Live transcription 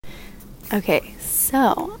Okay,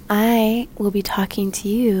 so I will be talking to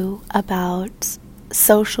you about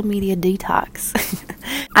social media detox.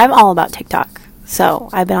 I'm all about TikTok. So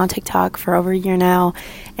I've been on TikTok for over a year now,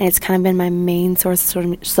 and it's kind of been my main source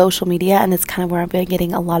of social media, and it's kind of where I've been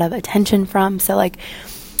getting a lot of attention from. So like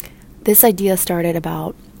this idea started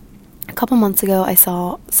about a couple months ago. I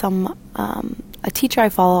saw a teacher I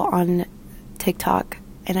follow on TikTok,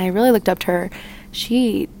 and I really looked up to her.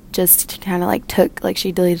 She just kind of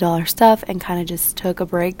she deleted all her stuff and kind of just took a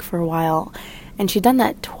break for a while. And she'd done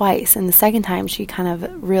that twice, and the second time she kind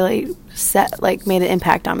of really made an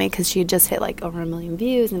impact on me, because she had just hit over 1 million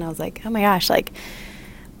views, and I was like, oh my gosh,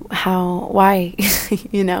 why,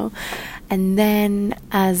 And then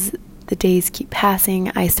as the days keep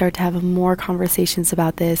passing, I start to have more conversations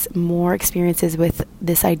about this, more experiences with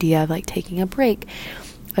this idea of taking a break.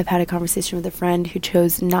 I've had a conversation with a friend who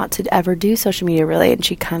chose not to ever do social media really, and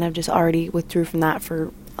she kind of just already withdrew from that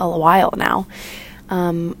for a while now.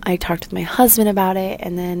 I talked with my husband about it,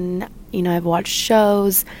 and then, I've watched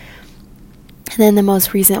shows. And then the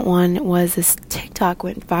most recent one was this TikTok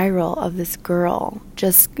went viral of this girl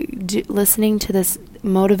just listening to this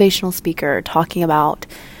motivational speaker talking about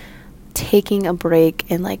taking a break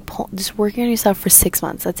and just working on yourself for 6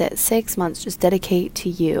 months. That's it. 6 months. Just dedicate to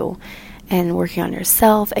you and working on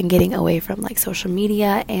yourself and getting away from social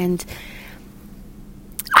media. And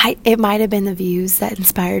it might have been the views that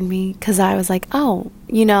inspired me, because I was like, oh,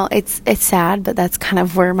 it's sad, but that's kind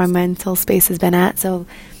of where my mental space has been at. So,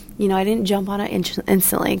 I didn't jump on it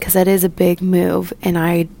instantly, because that is a big move,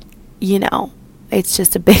 and it's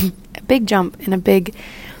just a big jump and a big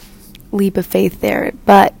leap of faith there.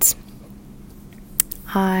 But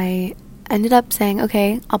I ended up saying,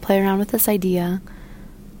 okay, I'll play around with this idea.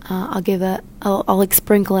 I'll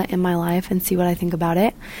sprinkle it in my life and see what I think about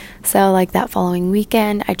it. So that following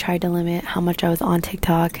weekend, I tried to limit how much I was on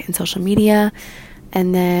TikTok and social media.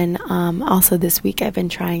 And then also this week, I've been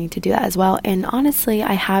trying to do that as well. And honestly,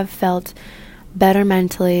 I have felt better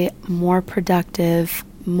mentally, more productive,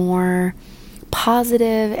 more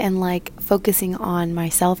positive, and focusing on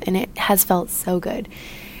myself. And it has felt so good.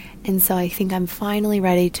 And so I think I'm finally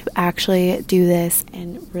ready to actually do this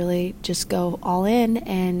and really just go all in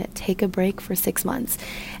and take a break for 6 months.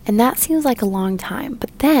 And that seems like a long time.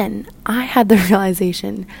 But then I had the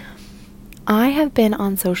realization, I have been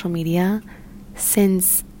on social media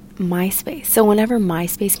since MySpace. So whenever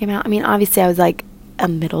MySpace came out, obviously I was a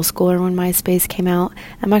middle schooler when MySpace came out.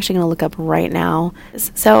 I'm actually going to look up right now.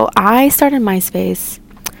 So I started MySpace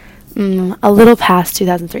a little past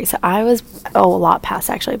 2003. So I was, a lot past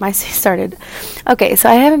actually. MySpace started. Okay, so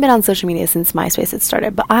I haven't been on social media since MySpace had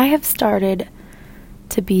started, but I have started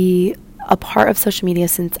to be a part of social media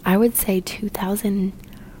since I would say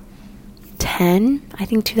 2010. I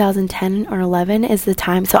think 2010 or 11 is the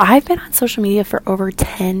time. So I've been on social media for over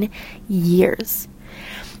 10 years.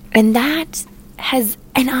 And I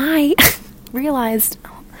realized,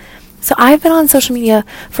 so I've been on social media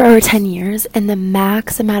for over 10 years, and the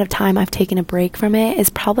max amount of time I've taken a break from it has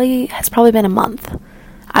probably been a month,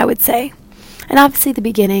 I would say. And obviously the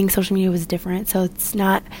beginning, social media was different, so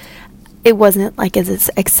it wasn't as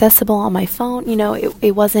accessible on my phone,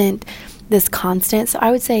 it wasn't this constant. So I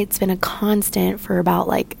would say it's been a constant for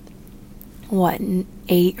about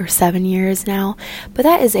 8 or 7 years now, but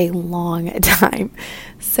that is a long time.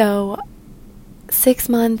 So 6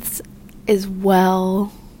 months is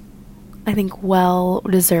I think well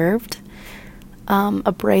deserved,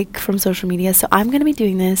 a break from social media. So I'm going to be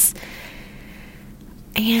doing this,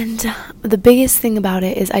 and the biggest thing about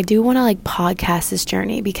it is I do want to podcast this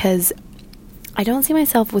journey, because I don't see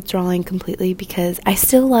myself withdrawing completely, because I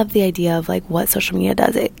still love the idea of what social media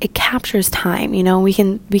does. It captures time. We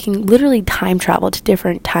can literally time travel to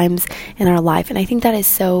different times in our life, and I think that is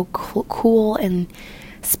so cool and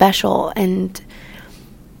special. And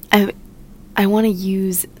I want to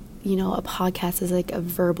use a podcast as a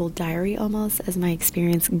verbal diary almost, as my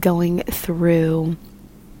experience going through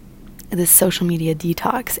this social media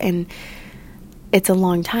detox. And it's a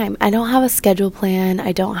long time. I don't have a schedule plan.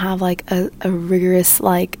 I don't have a rigorous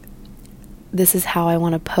this is how I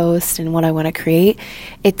want to post and what I want to create.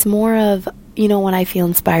 It's more of when I feel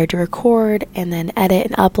inspired to record and then edit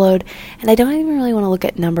and upload. And I don't even really want to look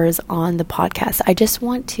at numbers on the podcast. I just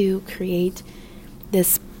want to create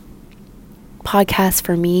this podcast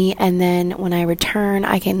for me, and then when I return,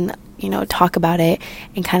 I can talk about it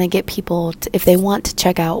and kind of get people to, if they want to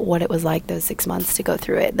check out what it was like those 6 months, to go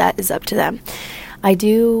through it. That is up to them. I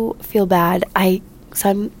do feel bad. So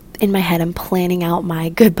I'm in my head, I'm planning out my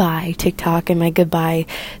goodbye TikTok and my goodbye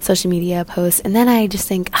social media posts, and then I just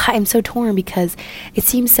think I'm so torn, because it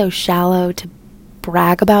seems so shallow to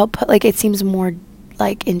brag about, like, it seems more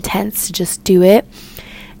like intense to just do it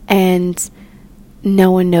and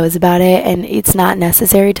no one knows about it and it's not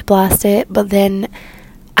necessary to blast it. But then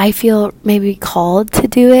I feel maybe called to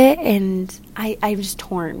do it, and I'm just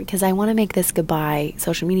torn because I want to make this goodbye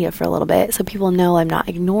social media for a little bit so people know I'm not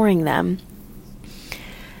ignoring them.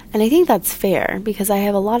 And I think that's fair because I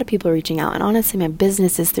have a lot of people reaching out, and honestly my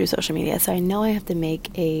business is through social media, so I know I have to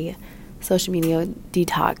make a social media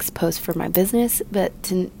detox post for my business,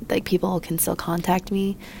 but like, people can still contact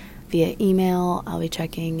me via email. I'll be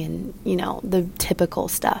checking, and the typical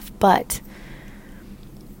stuff. But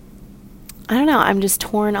I don't know, I'm just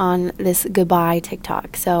torn on this goodbye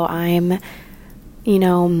TikTok. So I'm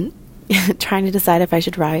trying to decide if I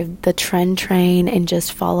should ride the trend train and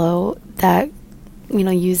just follow that,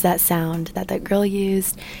 use that sound that girl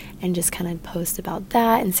used and just kind of post about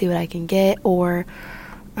that and see what I can get. Or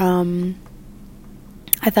I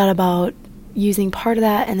thought about using part of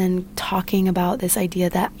that and then talking about this idea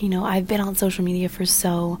that, I've been on social media for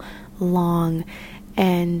so long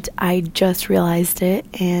and I just realized it,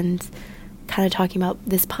 and kind of talking about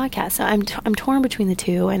this podcast. So I'm torn between the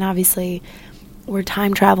two, and obviously we're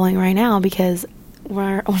time traveling right now because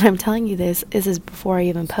when I'm telling you this is before I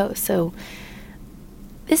even post. So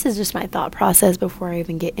this is just my thought process before I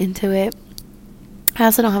even get into it. I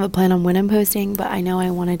also don't have a plan on when I'm posting, but I know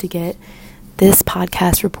I wanted to get this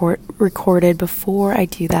podcast recorded before I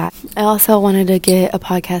do that. I also wanted to get a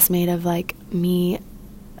podcast made of like me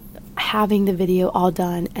having the video all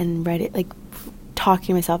done and ready, like talking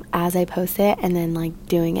to myself as I post it, and then like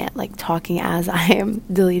doing it, like talking as I am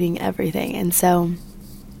deleting everything. And so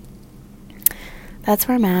that's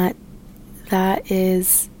where I'm at. That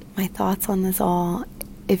is my thoughts on this all.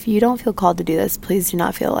 If you don't feel called to do this, please do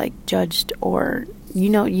not feel like judged, or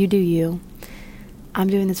you do you. I'm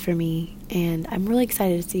doing this for me, and I'm really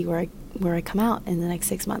excited to see where I come out in the next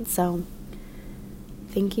 6 months. So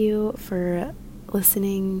thank you for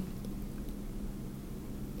listening.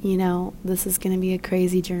 This is going to be a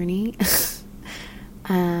crazy journey.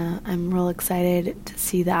 I'm real excited to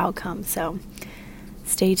see the outcome. So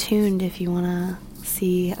stay tuned if you want to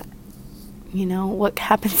see, what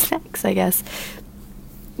happens next, I guess.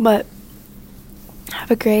 But have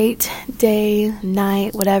a great day,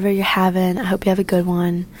 night, whatever you're having. I hope you have a good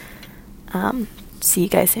one. See you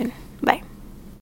guys soon. Bye.